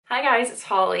Hi guys, it's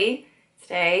Holly.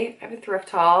 Today I have a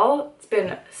thrift haul. It's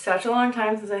been such a long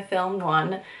time since I filmed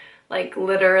one. Like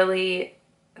literally,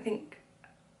 I think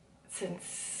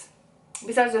since,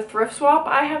 besides the thrift swap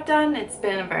I have done, it's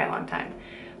been a very long time.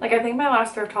 Like I think my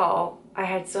last thrift haul,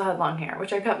 I still had long hair,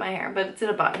 which I cut my hair, but it's in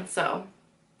a bun, so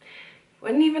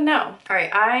wouldn't even know. All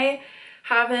right, I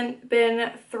haven't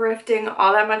been thrifting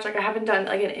all that much. Like I haven't done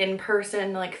like an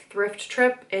in-person like thrift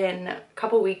trip in a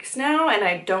couple weeks now, and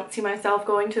I don't see myself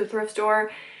going to the thrift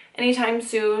store anytime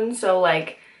soon. So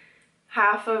like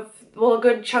a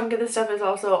good chunk of the stuff is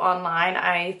also online.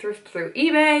 I thrift through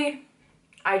eBay.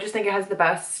 I just think it has the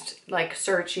best like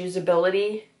search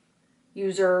usability.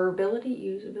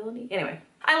 Anyway,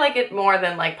 I like it more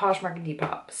than like Poshmark and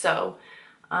Depop. So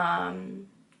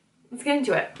let's get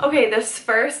into it. Okay, this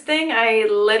first thing I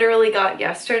literally got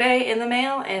yesterday in the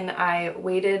mail, and I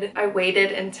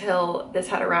waited until this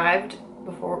had arrived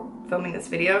before filming this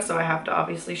video, so I have to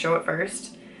obviously show it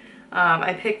first.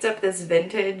 I picked up this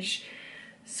vintage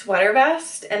sweater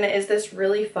vest, and it is this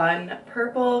really fun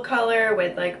purple color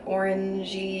with like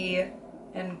orangey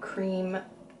and cream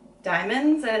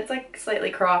diamonds, and it's like slightly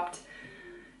cropped.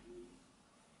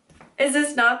 Is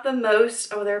this not the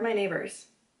most, oh, they're my neighbors.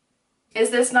 Is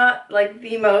this not like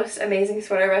the most amazing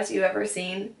sweater vest you've ever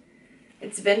seen?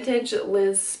 It's vintage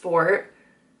Liz Sport.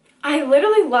 I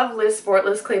literally love Liz Sport,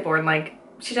 Liz Claiborne, like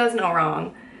she does no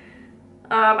wrong.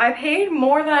 I paid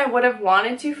more than I would have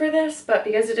wanted to for this, but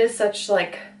because it is such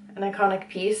like an iconic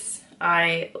piece,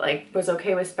 I like was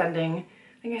okay with spending,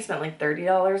 I think I spent like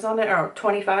 $30 on it, or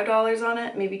 $25 on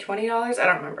it, maybe $20, I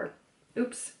don't remember.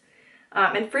 Oops.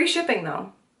 And free shipping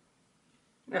though.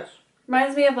 Yes.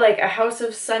 Reminds me of like a House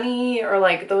of Sunny, or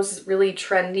like those really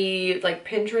trendy like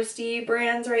Pinteresty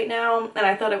brands right now, and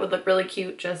I thought it would look really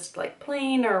cute just like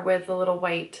plain or with a little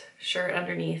white shirt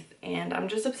underneath, and I'm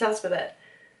just obsessed with it.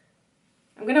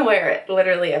 I'm gonna wear it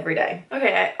literally every day.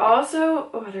 Okay, I also,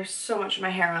 oh, there's so much of my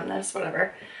hair on this,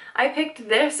 whatever. I picked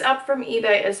this up from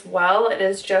eBay as well. It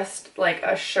is just like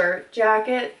a shirt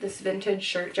jacket, this vintage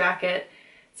shirt jacket.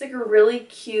 It's like a really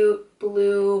cute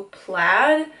blue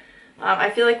plaid.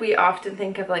 I feel like we often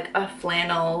think of like a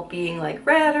flannel being like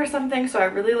red or something, so I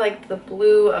really liked the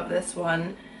blue of this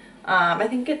one. I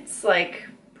think it's like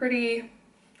pretty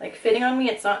like fitting on me.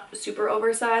 It's not super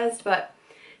oversized, but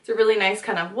it's a really nice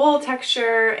kind of wool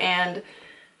texture, and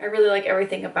I really like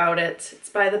everything about it. It's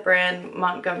by the brand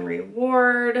Montgomery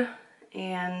Ward,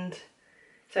 and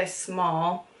size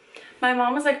small. My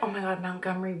mom was like, oh my god,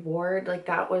 Montgomery Ward, like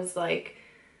that was like,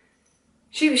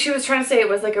 she was trying to say it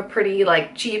was like a pretty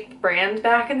like cheap brand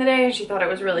back in the day, and she thought it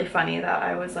was really funny that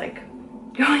I was like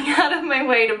going out of my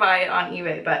way to buy it on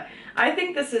eBay. But I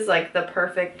think this is like the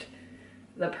perfect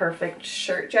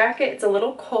shirt jacket. It's a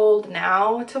little cold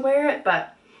now to wear it,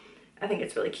 but I think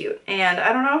it's really cute. And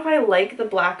I don't know if I like the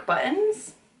black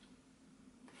buttons.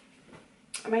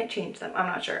 I might change them, I'm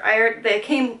not sure. They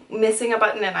came missing a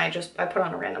button, and I put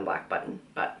on a random black button.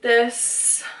 But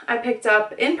this I picked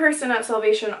up in person at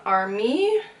Salvation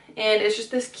Army, and it's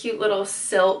just this cute little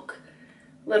silk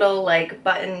little like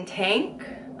button tank.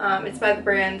 It's by the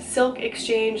brand Silk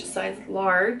Exchange, size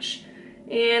large,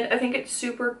 and I think it's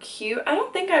super cute. I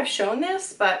don't think I've shown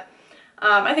this, but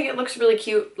I think it looks really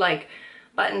cute like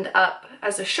buttoned up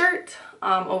as a shirt,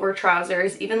 over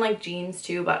trousers, even like jeans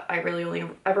too, but I really only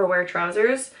ever wear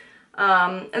trousers.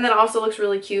 And then it also looks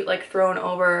really cute like thrown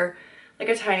over like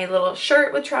a tiny little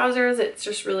shirt with trousers. It's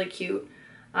just really cute.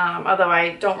 Although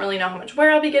I don't really know how much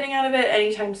wear I'll be getting out of it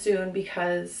anytime soon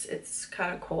because it's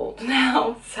kind of cold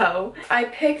now. So I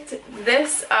picked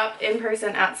this up in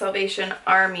person at Salvation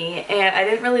Army, and I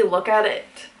didn't really look at it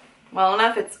well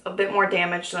enough. It's a bit more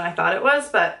damaged than I thought it was,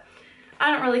 but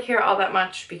I don't really care all that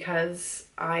much because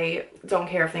I don't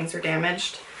care if things are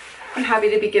damaged. I'm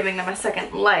happy to be giving them a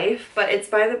second life, but it's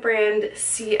by the brand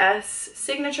CS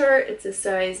Signature. It's a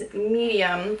size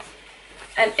medium,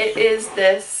 and it is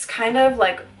this kind of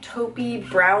like taupey,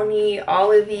 browny,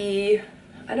 olivey,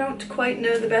 I don't quite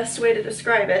know the best way to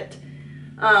describe it,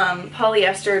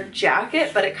 polyester jacket,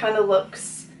 but it kind of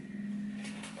looks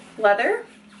leather.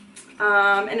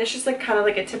 And it's just like kind of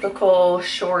like a typical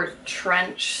short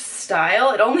trench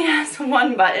style. It only has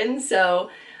one button, so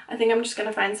I think I'm just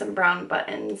gonna find some brown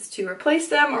buttons to replace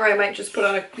them, or I might just put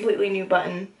on a completely new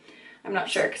button. I'm not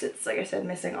sure because it's, like I said,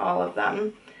 missing all of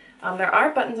them. There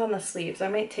are buttons on the sleeves. I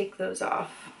might take those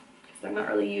off because they're not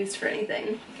really used for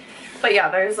anything. But yeah,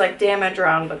 there's like damage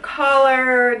around the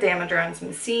collar, damage around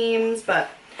some seams, but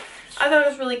I thought it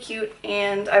was really cute,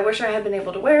 and I wish I had been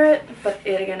able to wear it, but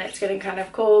again, it's getting kind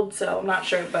of cold, so I'm not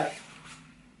sure, but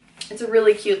it's a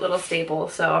really cute little staple,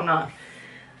 so I'm not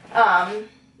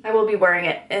I will be wearing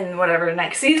it in whatever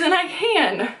next season I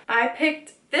can. I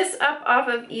picked this up off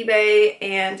of eBay,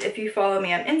 and if you follow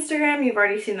me on Instagram, you've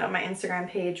already seen it on my Instagram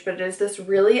page, but it is this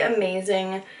really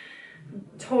amazing,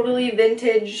 totally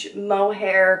vintage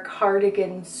mohair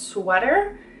cardigan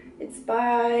sweater. It's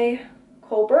by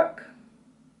Colebrook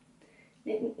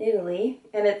in Italy,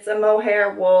 and it's a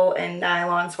mohair, wool, and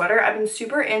nylon sweater. I've been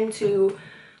super into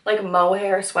like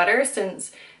mohair sweaters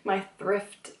since my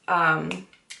thrift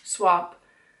swap,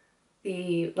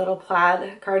 the little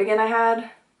plaid cardigan I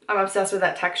had. I'm obsessed with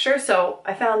that texture, so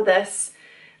I found this,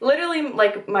 literally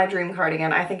like my dream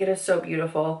cardigan. I think it is so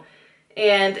beautiful,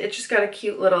 and it's just got a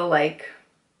cute little, like,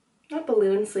 not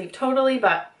balloon sleeve totally,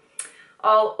 but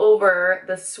all over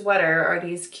the sweater are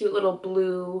these cute little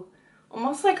blue,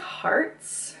 almost like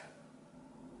hearts.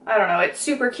 I don't know, it's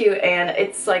super cute, and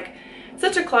it's like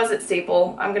such a closet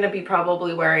staple. I'm gonna be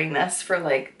probably wearing this for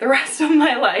like the rest of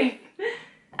my life.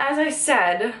 As I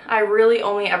said, I really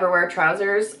only ever wear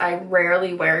trousers. I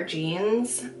rarely wear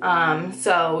jeans.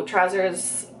 So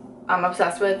trousers I'm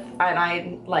obsessed with,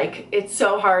 and it's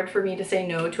so hard for me to say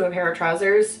no to a pair of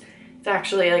trousers. It's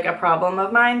actually like a problem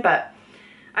of mine, but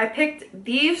I picked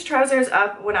these trousers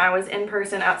up when I was in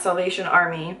person at Salvation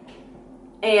Army,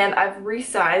 and I've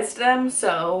resized them,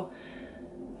 so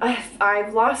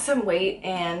I've lost some weight,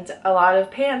 and a lot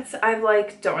of pants I've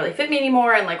like don't really fit me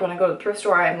anymore, and like when I go to the thrift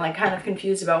store I'm like kind of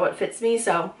confused about what fits me,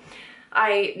 so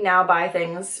I now buy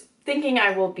things thinking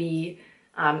I will be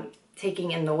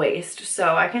taking in the waist.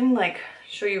 So I can like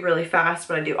show you really fast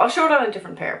what I do. I'll show it on a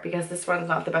different pair because this one's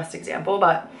not the best example,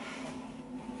 but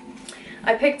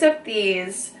I picked up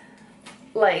these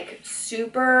like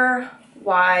super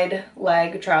wide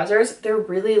leg trousers. They're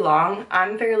really long.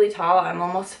 I'm fairly tall. I'm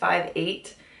almost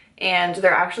 5'8", and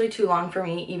they're actually too long for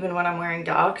me even when I'm wearing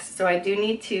docs. So I do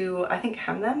need to, I think,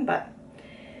 hem them, but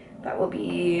that will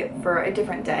be for a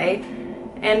different day.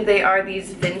 And they are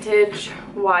these vintage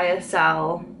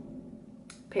YSL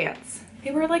pants.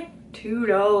 They were like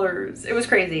 $2. It was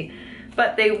crazy,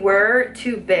 but they were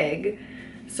too big.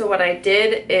 So what I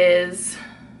did is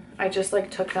I just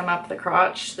like took them up the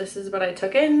crotch. This is what I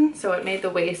took in, so it made the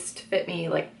waist fit me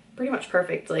like pretty much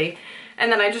perfectly.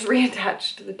 And then I just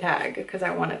reattached the tag because I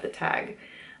wanted the tag.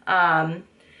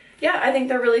 Yeah, I think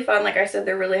they're really fun. Like I said,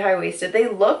 they're really high-waisted. They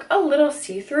look a little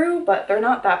see-through, but they're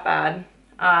not that bad.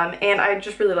 And I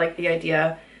just really like the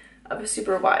idea of a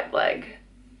super wide leg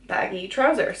baggy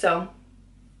trouser. So,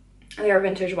 and they are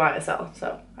vintage YSL,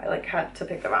 so I like had to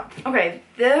pick them up. Okay,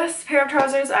 this pair of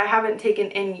trousers I haven't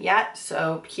taken in yet,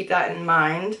 so keep that in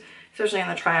mind, especially on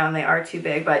the try on. They are too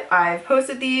big, but I've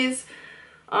posted these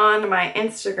on my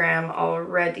Instagram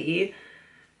already.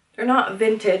 They're not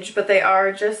vintage, but they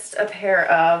are just a pair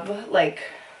of like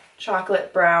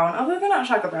chocolate brown, although they're not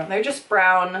chocolate brown, they're just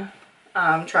brown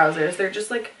trousers. They're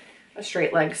just like a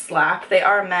straight leg slack. They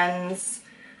are men's.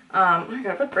 Oh my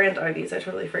god, what brand are these? I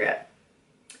totally forget.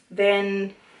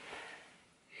 Van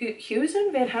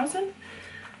Heusen?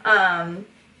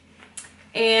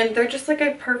 And they're just like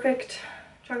a perfect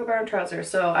chocolate brown trouser,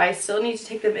 so I still need to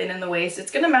take them in the waist.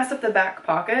 It's gonna mess up the back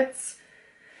pockets,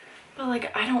 but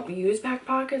like I don't use back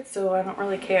pockets, so I don't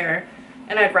really care,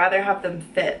 and I'd rather have them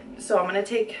fit. So I'm gonna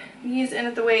take these in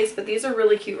at the waist, but these are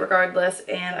really cute regardless,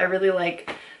 and I really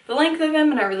like the length of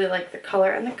them, and I really like the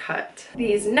color and the cut.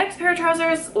 These next pair of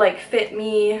trousers like fit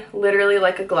me literally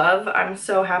like a glove. I'm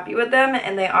so happy with them,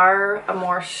 and they are a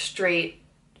more straight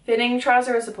fitting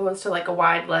trouser as opposed to like a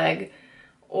wide leg,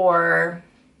 or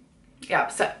yeah,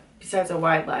 besides a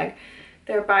wide leg.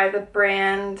 They're by the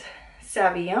brand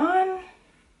Savion,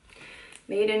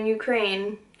 made in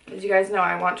Ukraine. As you guys know,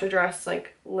 I want to dress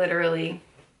like literally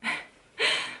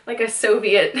like a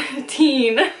Soviet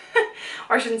teen.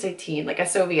 Or I shouldn't say teen, like a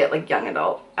Soviet, like young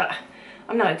adult.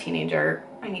 I'm not a teenager,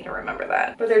 I need to remember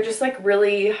that. But they're just like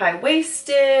really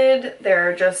high-waisted.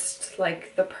 They're just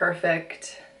like the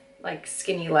perfect like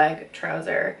skinny leg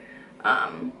trouser.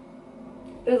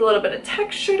 There's a little bit of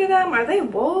texture to them. Are they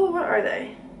wool? What are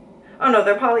they? Oh no,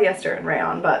 they're polyester and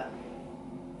rayon, but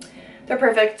they're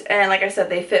perfect. And like I said,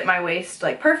 they fit my waist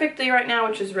like perfectly right now,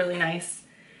 which is really nice.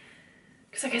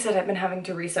 Because like I said, I've been having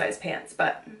to resize pants,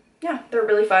 but yeah, they're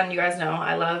really fun. You guys know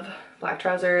I love black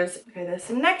trousers. Okay,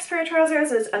 this next pair of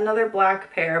trousers is another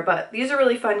black pair, but these are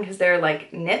really fun because they're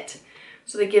like knit.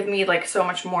 So they give me like so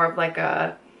much more of like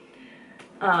a,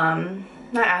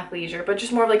 not athleisure, but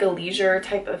just more of like a leisure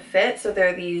type of fit. So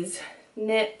they're these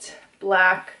knit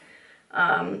black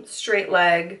straight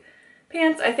leg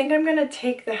pants. I think I'm gonna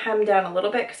take the hem down a little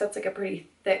bit because that's like a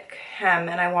pretty thick hem,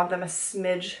 and I want them a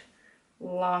smidge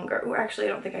longer. Oh, actually I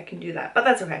don't think I can do that, but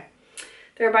that's okay.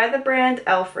 They're by the brand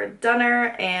Alfred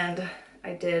Dunner, and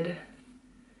I did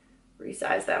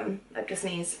resize them at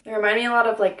Disney's. They remind me a lot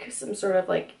of like some sort of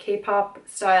like K-pop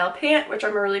style pant, which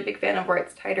I'm a really big fan of, where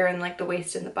it's tighter in like the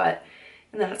waist and the butt,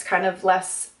 and then it's kind of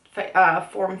less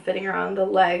form-fitting around the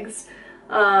legs.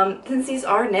 Since these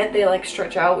are knit, they like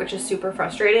stretch out, which is super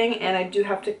frustrating, and I do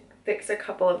have to fix a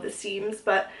couple of the seams,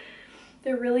 but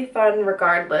they're really fun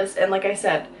regardless. And like I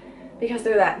said, because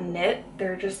they're that knit,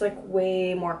 they're just like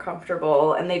way more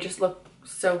comfortable, and they just look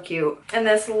so cute. And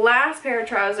this last pair of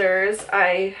trousers,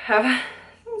 I have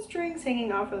some strings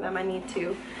hanging off of them I need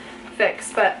to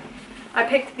fix, but I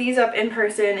picked these up in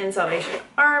person in Salvation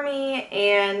Army,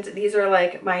 and these are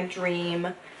like my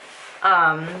dream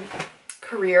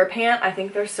career pant. I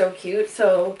think they're so cute.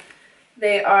 So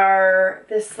they are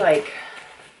this like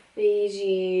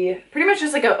beigey, pretty much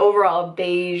just like an overall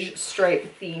beige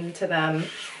stripe theme to them,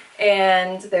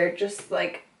 and they're just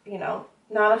like, you know,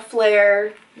 not a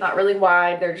flare, not really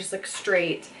wide, they're just like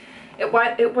straight. It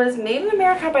was made in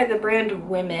America by the brand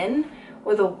Women,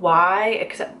 with a Y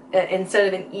except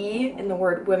instead of an E in the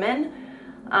word women.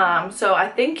 So I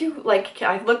think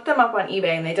I looked them up on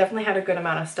eBay, and they definitely had a good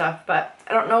amount of stuff, but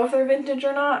I don't know if they're vintage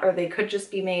or not, or they could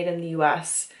just be made in the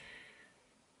US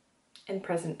in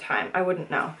present time. I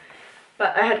wouldn't know.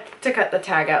 But I had to cut the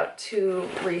tag out to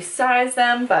resize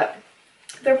them, but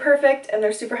they're perfect, and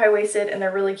they're super high-waisted, and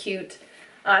they're really cute.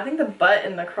 I think the butt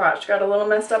and the crotch got a little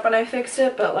messed up when I fixed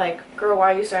it, but like, girl,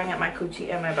 why are you staring at my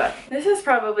coochie and my butt? This is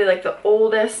probably like the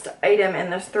oldest item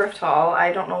in this thrift haul.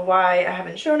 I don't know why I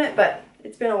haven't shown it, but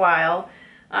it's been a while.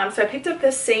 So I picked up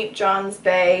this St. John's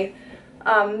Bay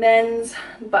men's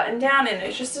button down, and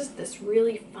it's just this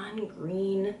really fun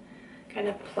green kind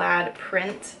of plaid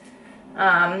print.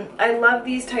 I love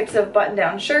these types of button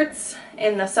down shirts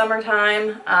in the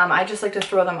summertime. I just like to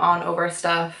throw them on over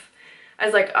stuff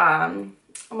as like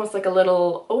almost like a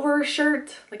little over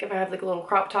shirt. Like if I have like a little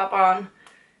crop top on,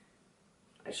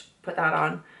 I just put that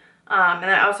on.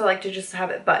 And I also like to just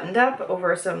have it buttoned up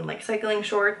over some like cycling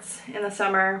shorts in the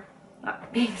summer.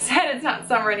 That being said, it's not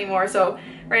summer anymore, so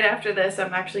right after this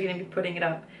I'm actually going to be putting it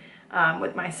up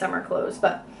with my summer clothes.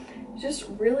 But it's just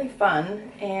really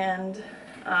fun, and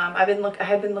I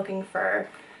have been looking for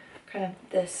kind of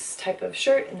this type of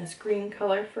shirt in this green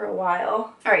color for a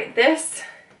while. All right, this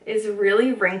is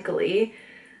really wrinkly.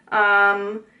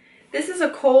 This is a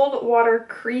Coldwater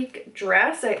Creek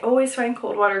dress. I always find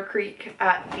Coldwater Creek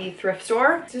at the thrift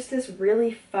store. It's just this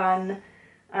really fun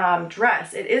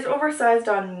dress. It is oversized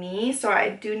on me, so I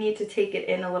do need to take it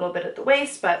in a little bit at the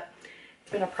waist, but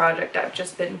it's been a project I've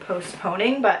just been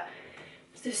postponing. But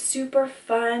it's this super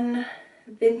fun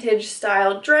vintage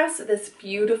style dress, this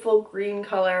beautiful green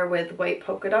color with white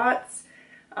polka dots.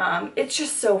 It's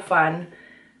just so fun.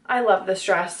 I love this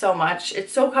dress so much.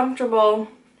 It's so comfortable.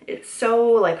 It's so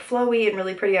like flowy and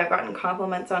really pretty. I've gotten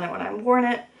compliments on it when I've worn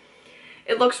it.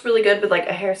 It looks really good with like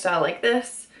a hairstyle like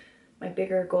this, my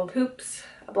bigger gold hoops,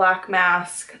 a black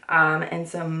mask, and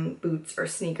some boots or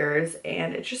sneakers,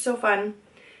 and it's just so fun.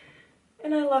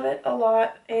 And I love it a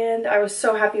lot, and I was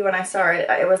so happy when I saw it.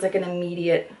 It was like an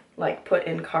immediate like put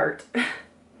in cart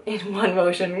in one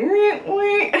motion.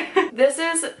 This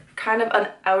is kind of an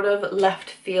out of left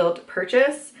field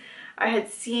purchase. I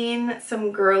had seen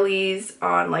some girlies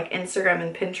on like Instagram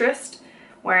and Pinterest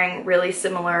wearing really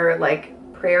similar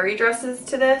like prairie dresses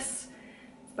to this.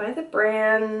 It's by the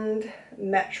brand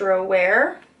Metro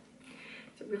Wear.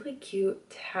 It's a really cute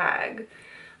tag.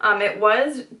 It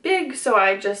was big, so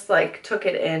I just like took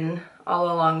it in all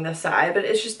along the side, but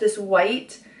it's just this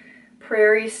white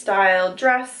prairie style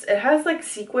dress. It has like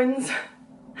sequins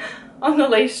on the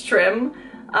lace trim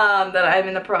that I'm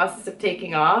in the process of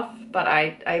taking off, but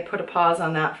I put a pause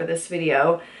on that for this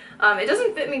video. It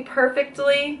doesn't fit me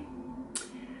perfectly,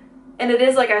 and it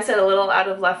is, like I said, a little out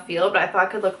of left field, but I thought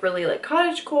it could look really like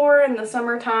cottagecore in the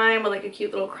summertime with like a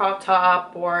cute little crop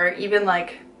top, or even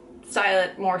like style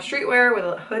it more streetwear with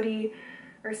a hoodie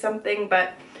or something.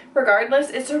 But regardless,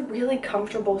 it's a really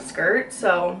comfortable skirt.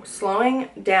 So slowing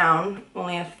down,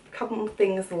 only a couple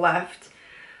things left.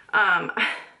 I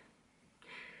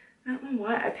don't know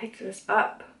why I picked this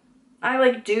up. I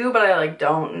like do, but I like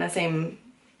don't in the same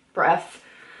breath.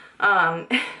 I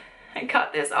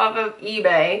got this off of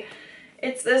eBay.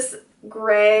 It's this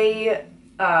gray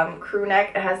crew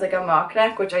neck. It has like a mock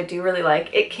neck, which I do really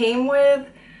like. It came with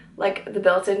like the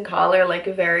built-in collar, like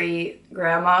a very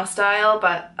grandma style,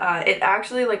 but it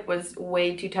actually like was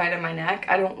way too tight on my neck.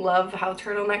 I don't love how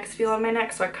turtlenecks feel on my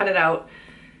neck, so I cut it out.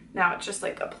 Now it's just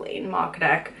like a plain mock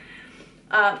neck.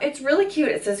 It's really cute.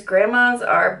 It says grandmas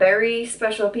are very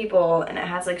special people, and it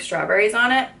has like strawberries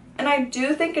on it. And I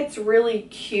do think it's really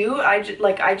cute. I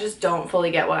just don't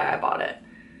fully get why I bought it.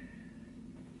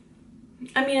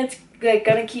 I mean, it's like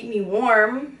gonna keep me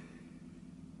warm.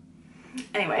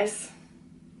 Anyways,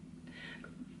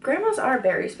 grandmas are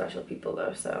very special people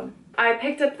though, so. I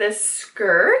picked up this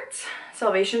skirt,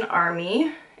 Salvation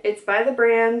Army. It's by the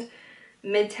brand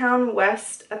Midtown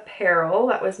West Apparel.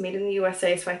 That was made in the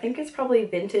USA, so I think it's probably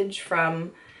vintage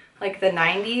from like the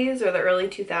 90s or the early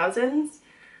 2000s.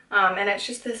 And it's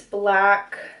just this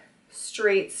black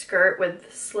straight skirt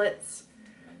with slits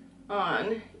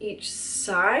on each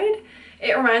side.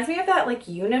 It reminds me of that like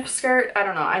Unif skirt. I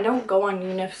don't know. I don't go on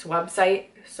Unif's website,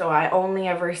 so I only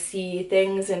ever see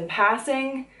things in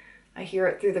passing. I hear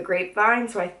it through the grapevine,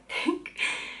 so I think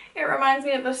it reminds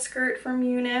me of a skirt from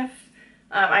Unif.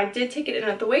 I did take it in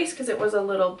at the waist because it was a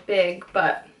little big,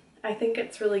 but I think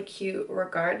it's really cute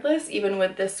regardless, even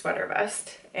with this sweater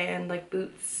vest and like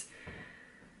boots.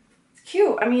 It's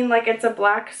cute. I mean, like, it's a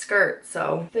black skirt.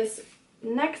 So this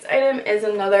next item is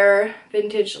another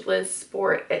vintage Liz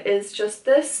Sport. It is just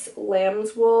this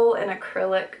lamb's wool and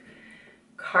acrylic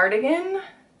cardigan,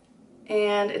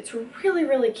 and it's really,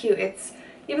 really cute. It's,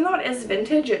 even though it is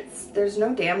vintage, there's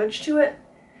no damage to it.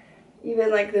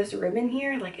 Even like this ribbon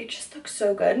here, like, it just looks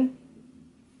so good.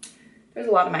 There's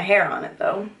a lot of my hair on it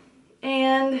though.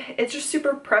 And it's just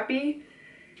super preppy.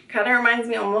 Kind of reminds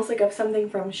me almost like of something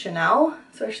from Chanel,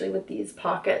 especially with these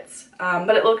pockets.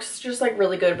 But it looks just like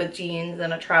really good with jeans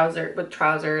and a trouser, with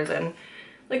trousers and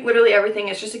like literally everything.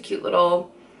 It's just a cute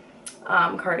little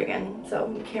cardigan.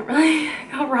 So you can't really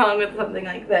go wrong with something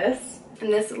like this.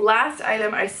 And this last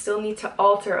item I still need to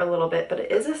alter a little bit, but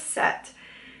it is a set.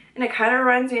 And it kind of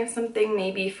reminds me of something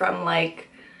maybe from like,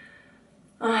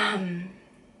 oh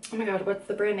my god, what's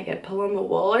the brand again? Paloma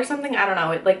Wool or something? I don't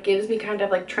know. It like gives me kind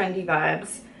of like trendy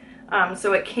vibes.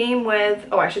 So it came with,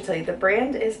 oh, I should tell you, the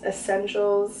brand is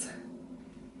Essentials.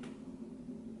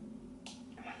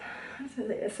 What is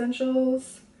it?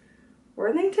 Essentials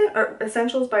Worthington? Or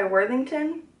Essentials by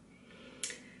Worthington?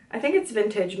 I think it's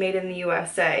vintage, made in the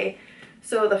USA.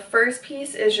 So the first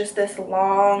piece is just this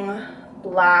long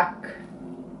black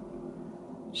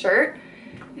shirt.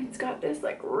 It's got this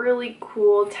like really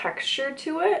cool texture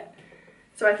to it.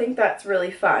 So I think that's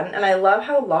really fun. And I love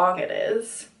how long it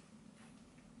is.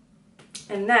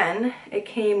 And then it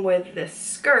came with this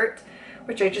skirt,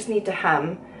 which I just need to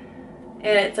hem.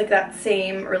 And it's like that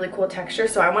same really cool texture.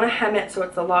 So I want to hem it so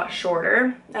it's a lot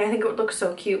shorter. And I think it would look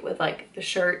so cute with like the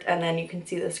shirt, and then you can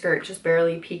see the skirt just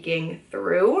barely peeking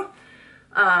through.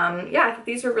 Yeah, I think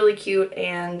these were really cute,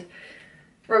 and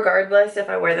regardless if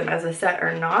I wear them as a set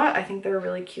or not, I think they're a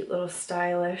really cute little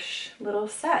stylish little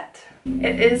set.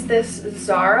 It is this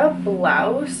Zara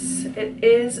blouse.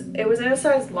 It was in a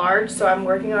size large, so I'm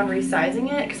working on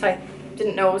resizing it because I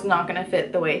didn't know it was not going to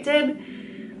fit the way it did.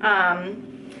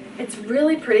 It's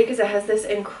really pretty because it has this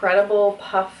incredible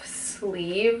puff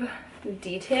sleeve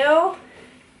detail.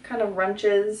 Kind of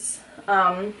runches.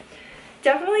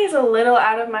 Definitely is a little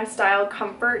out of my style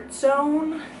comfort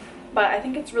zone, but I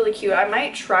think it's really cute. I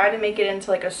might try to make it into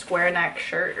like a square neck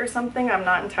shirt or something. I'm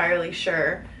not entirely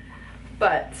sure,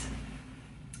 but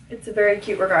it's very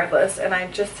cute regardless. And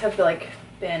I just have like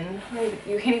been,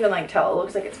 you can't even like tell, it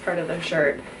looks like it's part of the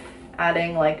shirt,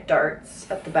 adding like darts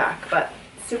at the back, but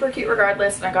super cute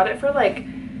regardless. And I got it for like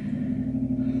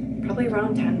probably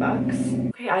around 10 bucks.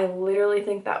 Okay, I literally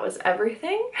think that was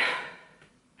everything.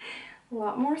 A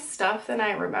lot more stuff than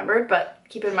I remembered, but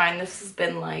keep in mind this has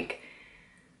been like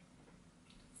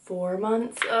 4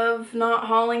 months of not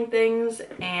hauling things,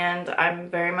 and I'm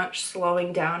very much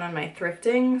slowing down on my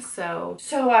thrifting, so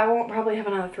I won't probably have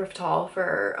another thrift haul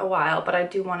for a while, but I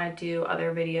do want to do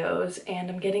other videos. And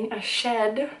I'm getting a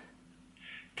shed.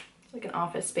 It's like an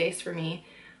office space for me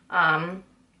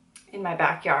in my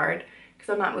backyard because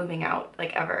I'm not moving out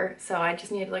like ever, so I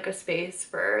just need like a space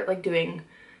for like doing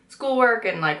schoolwork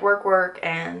and like work,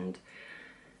 and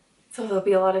so there'll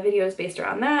be a lot of videos based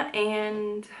around that.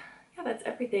 And yeah, that's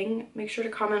everything. Make sure to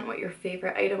comment what your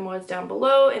favorite item was down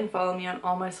below, and follow me on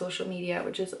all my social media,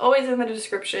 which is always in the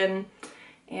description,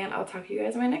 and I'll talk to you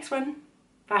guys in my next one.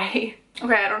 Bye.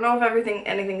 Okay, I don't know if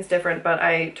anything's different, but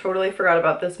I totally forgot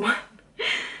about this one.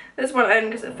 This one item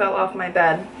because it fell off my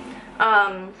bed.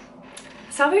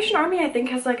 Salvation Army I think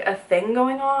has like a thing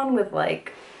going on with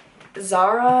like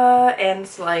Zara and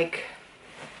like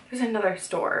there's another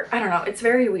store. I don't know, it's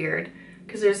very weird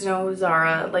because there's no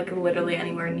Zara like literally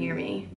anywhere near me.